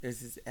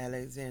This is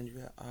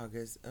Alexandria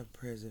August of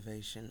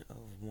Preservation of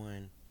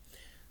One.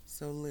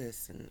 So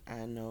listen,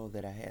 I know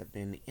that I have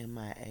been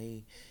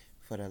MIA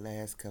for the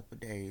last couple of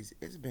days.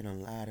 It's been a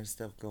lot of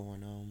stuff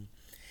going on.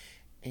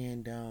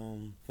 And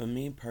for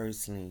me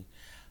personally,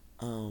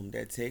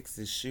 that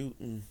Texas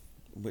shooting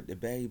with the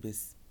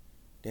babies,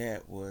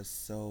 that was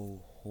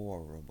so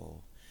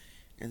horrible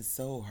and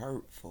so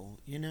hurtful.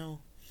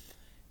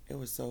 It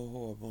was so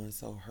horrible and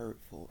so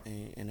hurtful,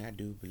 and I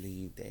do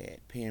believe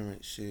that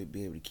parents should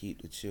be able to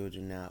keep the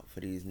children out for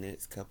these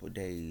next couple of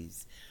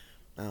days,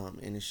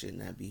 and it should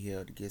not be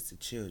held against the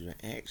children.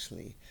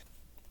 Actually,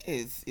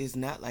 it's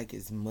not like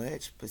it's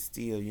much, but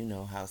still, you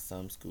know how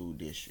some school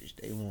districts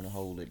they want to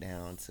hold it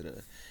down to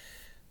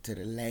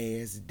the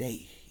last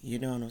day. You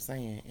know what I'm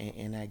saying?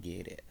 And I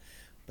get it,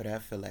 but I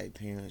feel like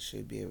parents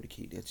should be able to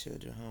keep their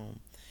children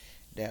home.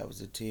 That was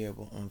a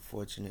terrible,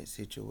 unfortunate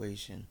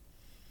situation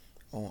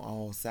on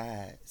all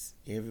sides,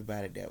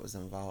 everybody that was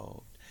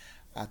involved.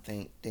 I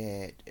think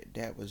that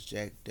that was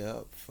jacked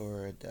up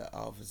for the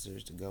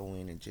officers to go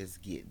in and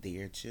just get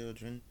their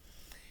children,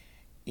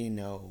 you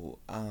know.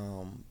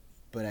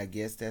 But I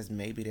guess that's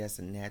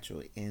a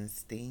natural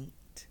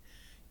instinct.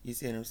 You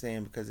see what I'm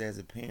saying? Because as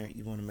a parent,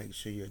 you want to make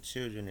sure your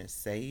children are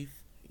safe.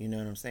 You know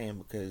what I'm saying?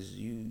 Because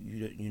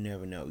you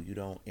never know. You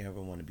don't ever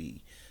want to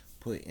be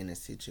put in a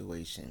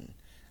situation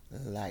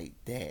like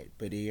that.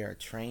 But they are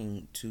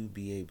trained to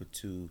be able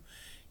to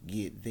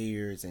get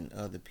theirs and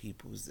other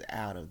people's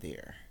out of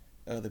there,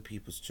 other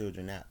people's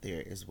children out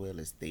there as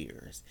well as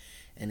theirs.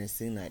 And it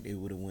seemed like they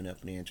would have went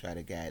up there and tried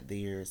to guide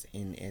theirs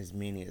and as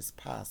many as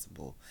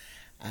possible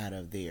out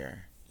of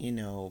there,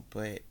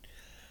 but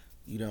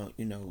you don't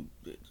you know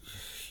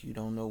you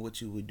don't know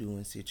what you would do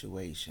in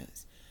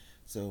situations.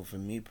 So for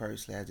me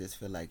personally, I just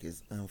feel like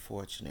it's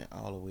unfortunate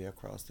all the way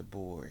across the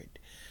board.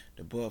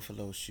 The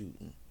Buffalo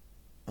shooting,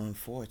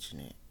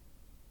 unfortunate.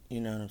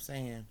 You know what I'm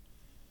saying?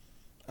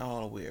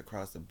 All the way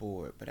across the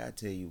board. But I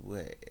tell you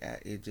what,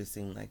 it just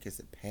seems like it's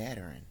a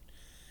pattern,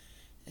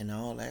 and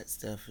all that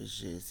stuff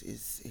is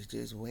it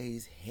just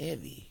weighs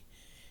heavy.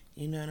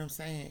 You know what I'm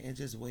saying? It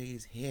just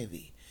weighs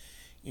heavy.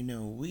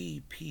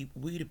 We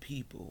the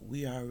people,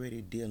 we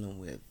already dealing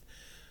with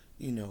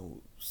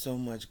so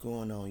much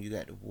going on. You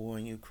got the war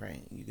in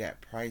Ukraine. You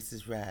got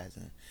prices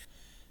rising.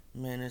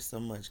 Man, there's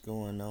so much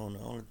going on. The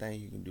only thing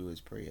you can do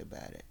is pray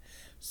about it.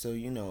 So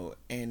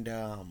and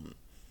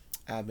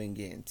I've been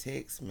getting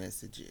text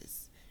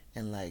messages,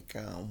 and like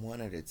one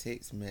of the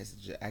text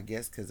messages, I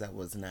guess because I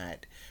was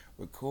not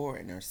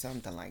recording or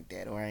something like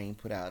that, or I ain't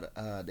put out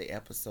the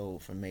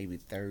episode for maybe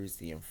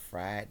Thursday and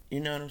Friday.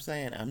 You know what I'm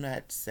saying? I'm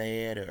not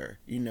sad or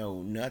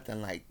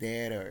nothing like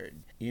that, or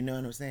you know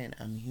what I'm saying?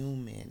 I'm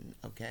human,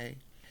 okay?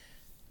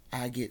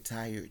 I get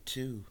tired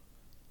too.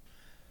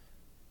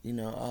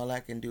 All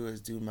I can do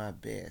is do my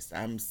best.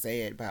 I'm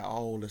sad by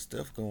all the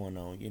stuff going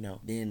on.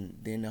 Then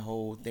the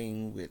whole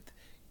thing with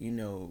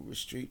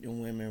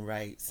restricting women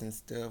rights and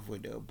stuff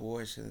with the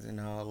abortions and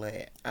all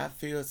that. I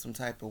feel some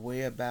type of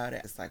way about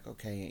it. It's like,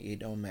 okay, it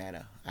don't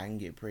matter. I can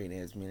get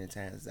pregnant as many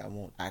times as I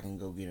want. I can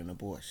go get an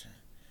abortion.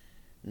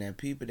 Now,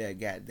 people that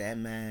got that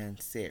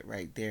mindset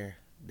right there,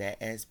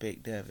 that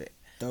aspect of it,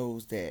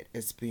 those that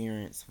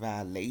experience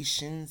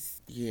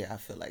violations, yeah, I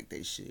feel like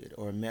they should.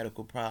 Or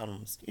medical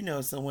problems,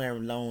 somewhere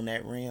along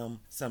that realm,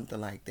 something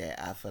like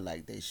that, I feel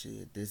like they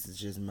should. This is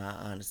just my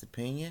honest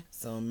opinion.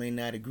 Some may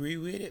not agree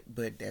with it,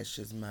 but that's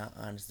just my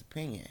honest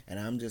opinion. And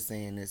I'm just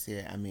saying this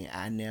here. I mean,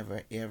 I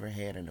never ever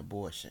had an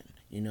abortion.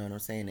 You know what I'm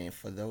saying? And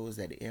for those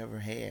that ever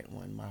had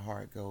one, my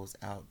heart goes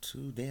out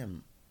to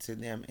them. To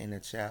them and the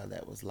child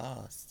that was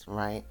lost.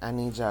 Right? I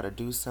need y'all to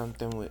do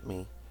something with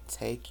me.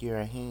 Take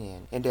your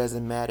hand. It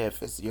doesn't matter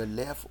if it's your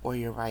left or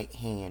your right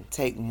hand.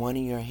 Take one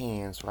of your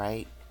hands,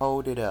 right?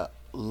 Hold it up.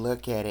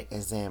 Look at it.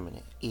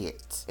 Examine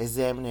it.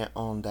 Examine it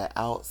on the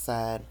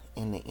outside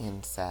and the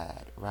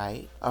inside,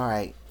 right? All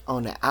right.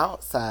 On the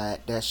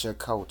outside, that's your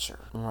culture,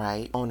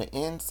 right? On the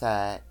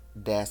inside,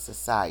 that's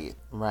society,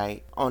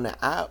 right? On the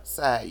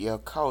outside, your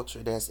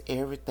culture, that's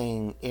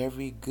everything,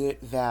 every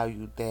good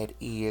value that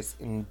is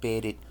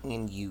embedded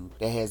in you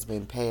that has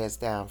been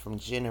passed down from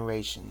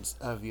generations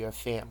of your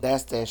family.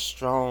 That's the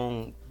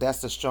strong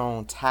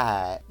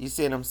tie. You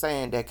see what I'm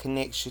saying? That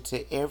connects you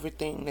to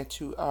everything that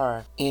you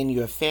are in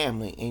your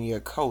family, in your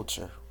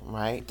culture,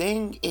 right?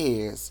 Thing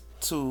is,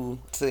 to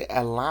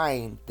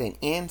align the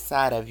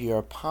inside of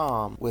your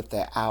palm with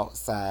the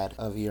outside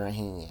of your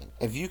hand.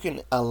 If you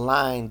can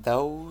align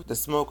those, the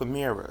smoke and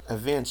mirror,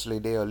 eventually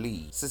they'll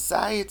leave.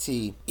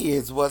 Society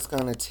is what's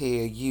gonna tell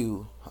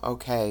you,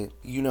 okay,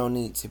 you don't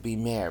need to be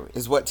married.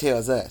 Is what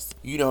tells us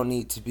you don't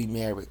need to be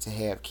married to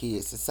have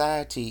kids.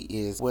 Society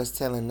is what's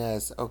telling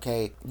us,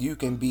 okay, you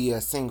can be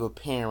a single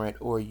parent,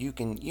 or you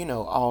can,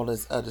 all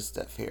this other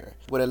stuff here.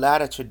 With a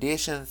lot of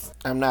traditions,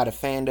 I'm not a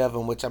fan of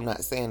them, which I'm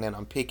not saying that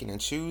I'm picking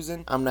and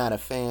choosing. I'm not a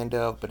fan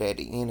of, but at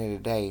the end of the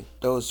day,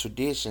 those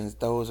traditions,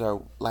 those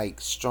are like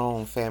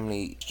strong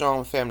family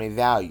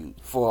value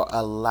for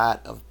a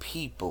lot of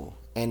people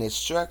And it's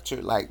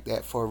structured like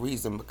that for a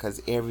reason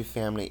because every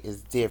family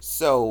is different.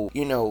 So,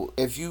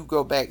 if you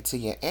go back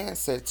to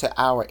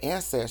our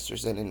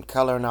ancestors, and in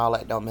color and all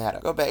that don't matter.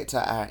 Go back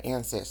to our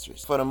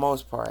ancestors. For the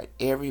most part,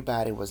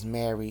 everybody was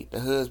married.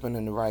 The husband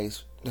and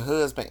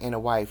the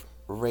wife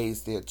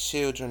raised their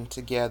children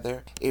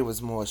together. It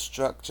was more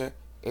structured.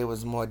 It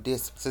was more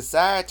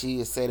society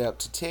is set up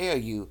to tell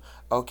you,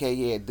 okay,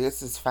 yeah,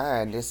 this is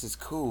fine, this is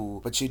cool,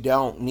 but you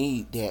don't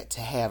need that to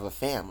have a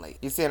family.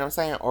 You see what I'm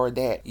saying? Or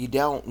that you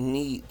don't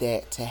need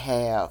that to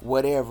have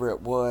whatever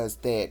it was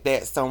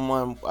that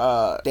someone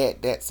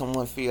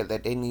feel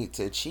that they need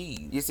to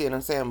achieve. You see what I'm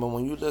saying? But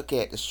when you look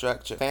at the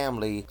structured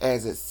family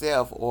as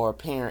itself, or a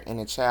parent and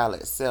a child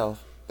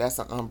itself, that's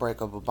an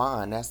unbreakable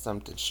bond. That's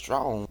something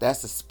strong.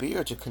 That's a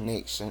spiritual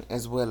connection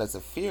as well as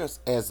a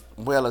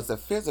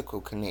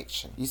physical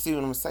connection. You see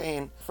what I'm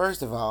saying?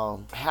 First of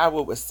all, how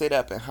it was set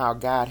up and how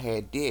God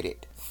had did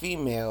it.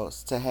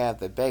 Females to have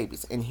the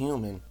babies and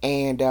human,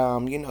 and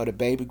the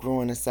baby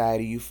growing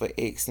inside of you for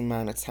X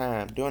amount of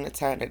time. During the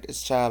time that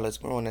this child is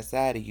growing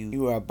inside of you,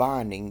 you are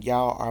bonding.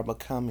 Y'all are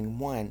becoming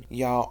one.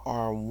 Y'all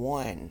are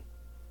one.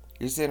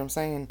 You see what I'm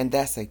saying? And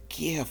that's a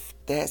gift.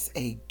 That's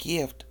a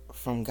gift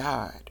from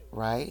God,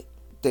 right?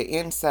 The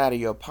inside of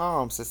your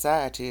palm,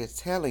 society is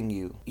telling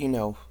you,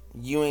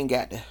 you ain't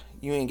got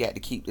to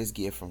keep this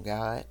gift from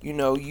God.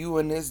 You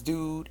and this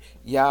dude,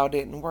 y'all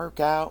didn't work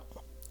out.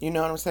 You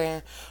know what I'm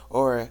saying?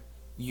 Or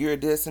you're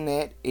this and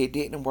that, it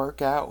didn't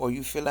work out, or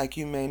you feel like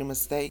you made a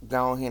mistake.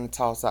 Go ahead and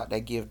toss out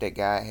that gift that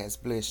God has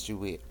blessed you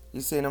with. You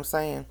see what I'm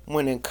saying?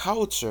 When in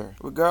culture,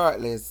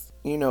 regardless,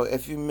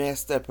 if you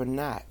messed up or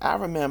not. I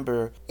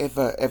remember if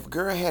a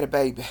girl had a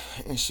baby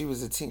and she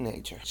was a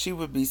teenager, she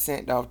would be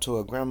sent off to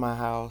a grandma's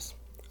house,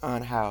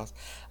 aunt house,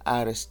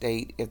 out of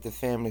state if the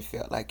family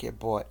felt like it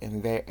brought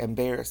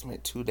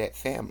embarrassment to that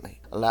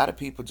family. A lot of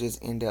people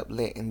just end up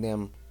letting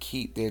them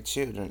keep their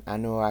children. I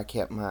know I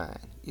kept mine.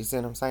 You see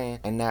what I'm saying?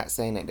 And not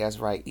saying that that's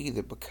right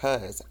either,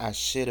 because I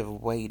should have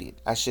waited.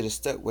 I should have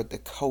stuck with the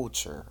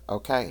culture,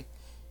 okay?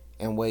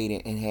 And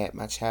waited and had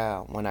my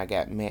child when I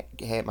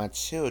had my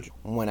children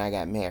when I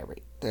got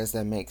married. Does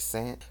that make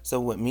sense? So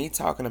with me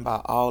talking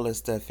about all this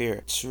stuff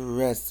here,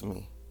 trust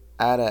me,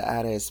 I'd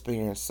have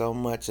experienced so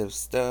much of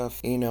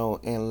stuff, in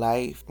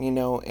life,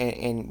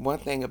 and one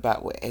thing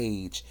about with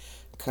age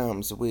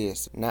comes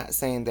with, not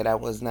saying that I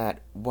was not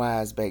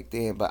wise back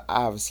then, but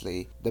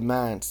obviously the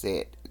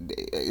mindset.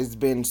 It's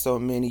been so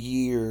many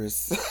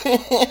years,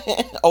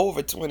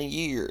 over 20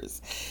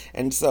 years.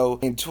 And so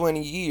in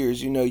 20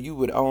 years, you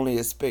would only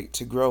expect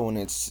to grow, and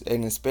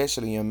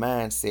especially your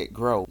mindset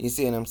grow. You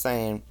see what I'm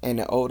saying? And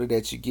the older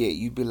that you get,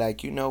 you be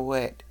like, you know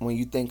what? When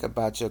you think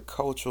about your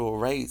cultural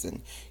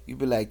raising, you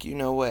be like, you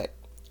know what?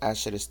 I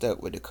should have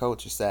stuck with the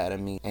culture side of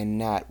me and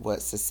not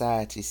what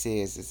society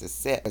says is a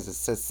set. As a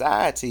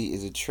society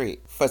is a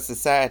trick. For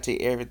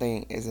society,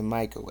 everything is a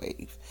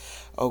microwave.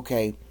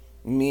 Okay,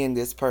 me and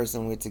this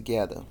person were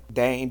together.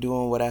 They ain't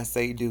doing what I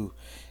say do.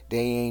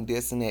 They ain't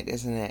this and that,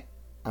 this and that.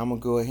 I'm going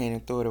to go ahead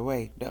and throw it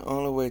away. The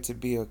only way to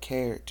build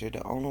character,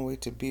 the only way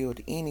to build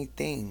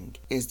anything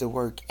is to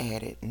work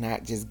at it,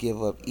 not just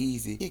give up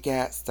easy. You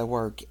got to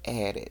work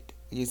at it.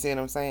 You see what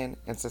I'm saying?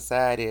 And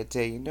society will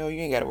tell you, no,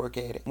 you ain't got to work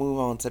at it. Move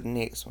on to the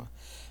next one.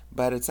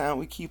 By the time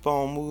we keep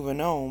on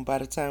moving on, by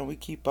the time we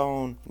keep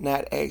on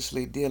not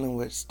actually dealing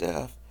with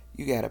stuff,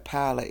 you got a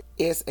pile of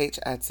SHIT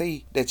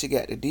that you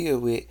got to deal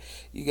with.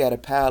 You got a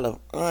pile of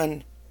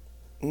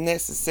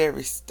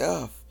unnecessary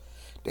stuff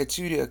that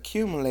you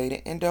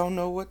accumulated and don't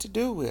know what to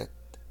do with.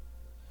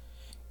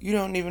 You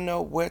don't even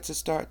know where to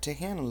start to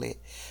handle it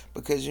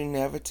because you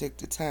never took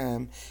the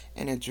time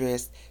and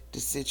addressed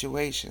the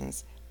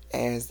situations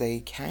as they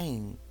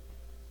came.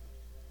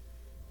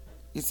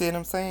 You see what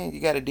I'm saying? You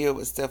got to deal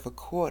with stuff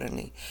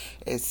accordingly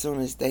as soon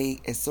as they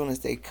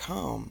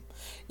come,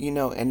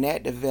 and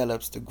that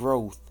develops the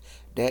growth.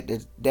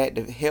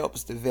 That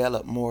helps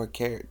develop more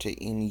character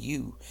in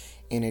you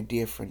in a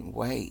different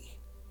way.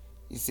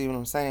 You see what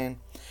I'm saying?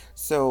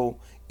 So,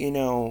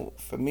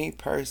 for me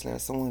personally,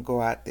 if someone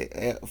go out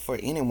there, for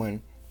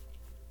anyone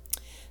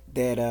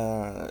that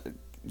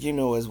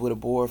is with a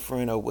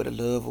boyfriend or with a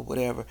love or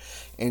whatever,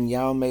 and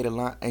y'all made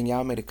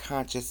a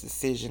conscious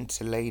decision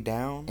to lay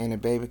down, and a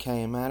baby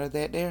came out of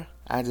that there,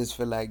 I just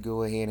feel like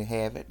go ahead and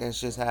have it. That's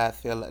just how I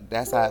feel.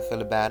 That's how I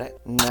feel about it.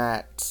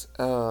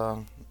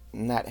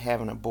 Not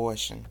have an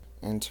abortion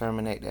and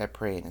terminate that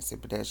pregnancy,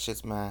 but that's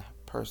just my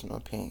personal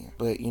opinion.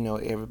 But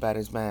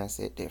everybody's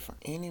mindset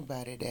different.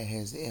 Anybody that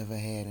has ever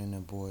had an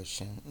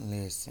abortion,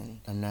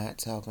 listen, I'm not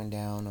talking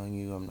down on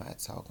you. I'm not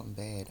talking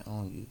bad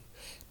on you.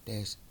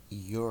 That's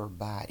your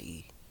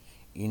body.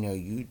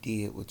 You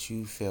did what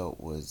you felt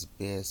was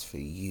best for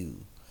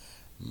you.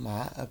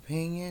 My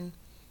opinion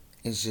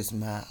is just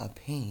my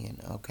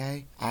opinion,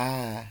 okay?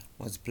 I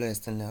was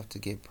blessed enough to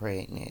get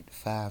pregnant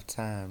 5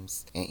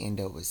 times and end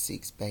up with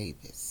 6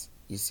 babies.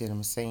 You see what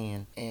I'm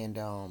saying? And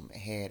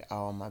had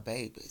all my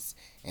babies.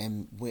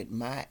 And with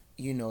my,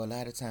 a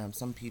lot of times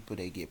some people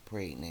they get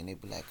pregnant and they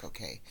be like,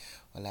 okay,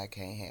 well I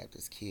can't have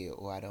this kid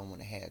or I don't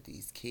want to have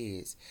these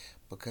kids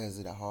because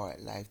of the hard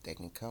life that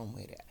can come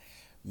with it.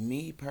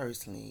 Me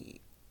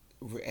personally,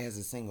 as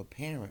a single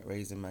parent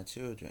raising my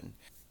children,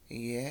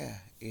 yeah,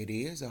 it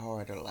is a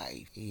harder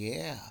life.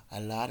 Yeah,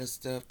 a lot of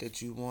stuff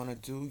that you want to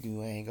do,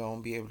 you ain't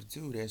gonna be able to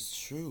do. That's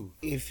true.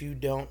 If you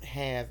don't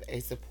have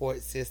a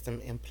support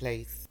system in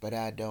place. But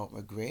I don't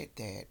regret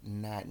that.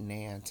 Not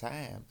now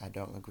time. I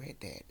don't regret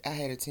that. I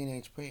had a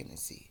teenage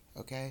pregnancy,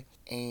 okay?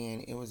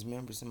 And it was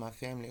members of my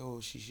family, oh,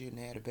 she shouldn't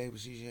have had a baby,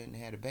 she shouldn't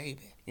have had a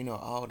baby.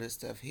 All this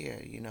stuff here.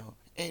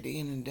 At the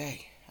end of the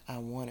day, I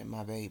wanted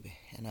my baby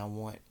and I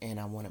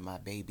wanted my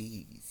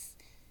babies.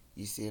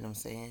 You see what I'm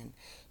saying?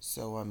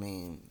 So I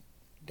mean,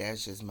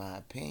 that's just my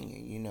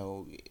opinion.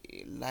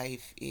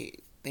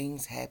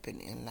 Things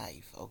happen in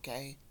life,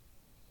 okay?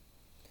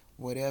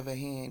 Whatever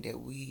hand that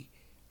we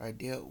are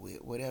dealt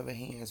with, whatever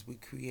hands we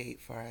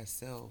create for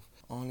ourselves,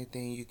 only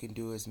thing you can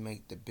do is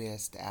make the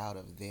best out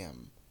of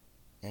them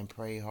and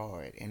pray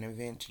hard, and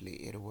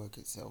eventually it'll work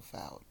itself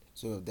out.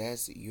 So if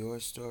that's your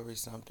story,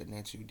 something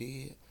that you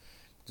did,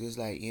 just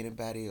like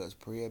anybody else,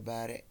 pray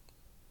about it,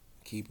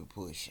 keep it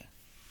pushing.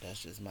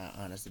 That's just my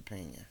honest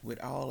opinion.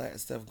 With all that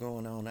stuff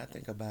going on, I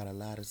think about a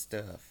lot of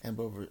stuff. And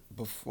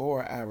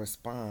before I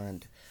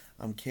respond,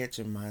 I'm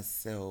catching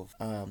myself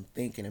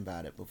thinking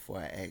about it before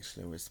I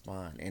actually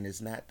respond. And it's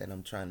not that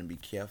I'm trying to be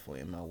careful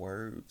in my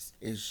words.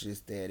 It's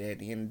just that at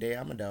the end of the day,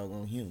 I'm a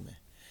doggone human.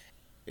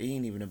 It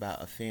ain't even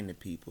about offending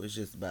people. It's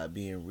just about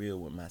being real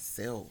with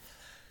myself.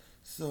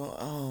 So,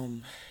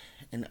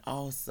 and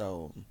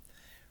also,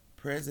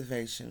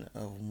 Preservation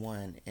of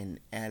One in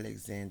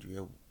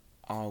Alexandria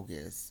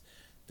August,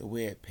 the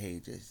web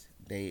pages,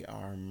 they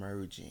are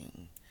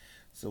merging.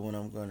 So what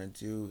I'm going to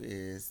do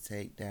is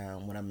take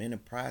down, what I'm in the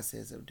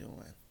process of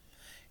doing,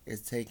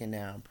 is taking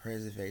down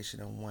Preservation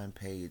of One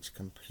page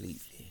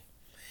completely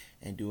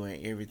and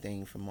doing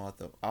everything from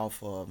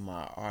off of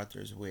my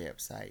author's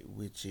website,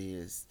 which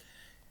is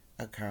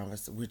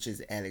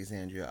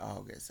Alexandria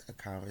August, a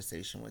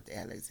conversation with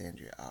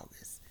Alexandria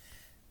August.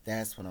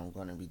 That's what I'm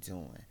going to be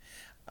doing.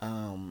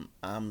 I'm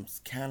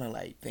kind of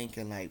like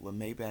thinking like, well,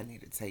 maybe I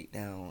need to take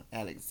down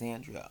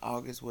Alexandria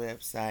August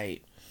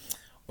website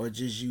or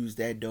just use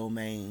that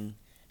domain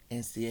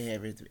and still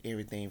have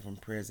everything from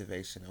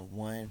Preservation of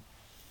One.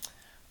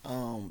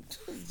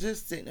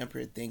 Just sitting up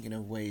here thinking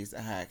of ways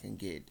how I can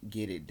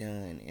get it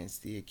done and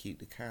still keep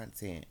the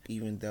content,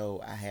 even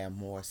though I have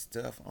more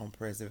stuff on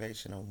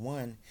Preservation of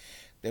One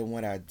than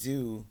what I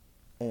do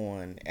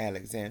on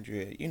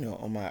Alexandria,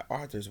 on my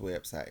author's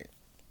website.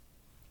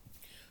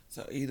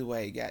 So either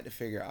way, got to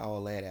figure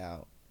all that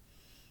out.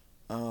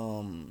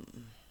 Um,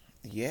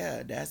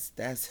 yeah, that's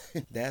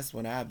that's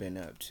what I've been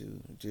up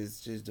to.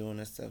 Just doing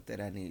the stuff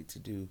that I need to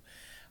do.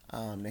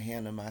 To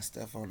handle my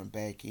stuff on the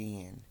back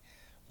end.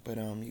 But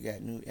you got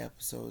new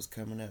episodes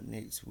coming up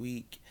next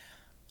week.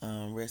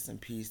 Rest in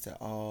peace to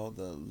all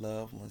the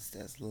loved ones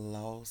that's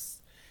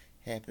lost.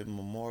 Happy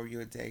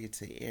Memorial Day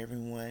to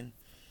everyone.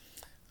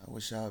 I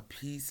wish y'all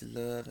peace,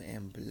 love,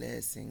 and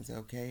blessings,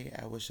 okay?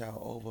 I wish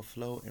y'all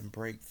overflow and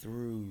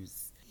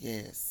breakthroughs.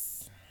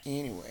 Yes.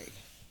 Anyway,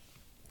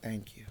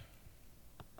 thank you.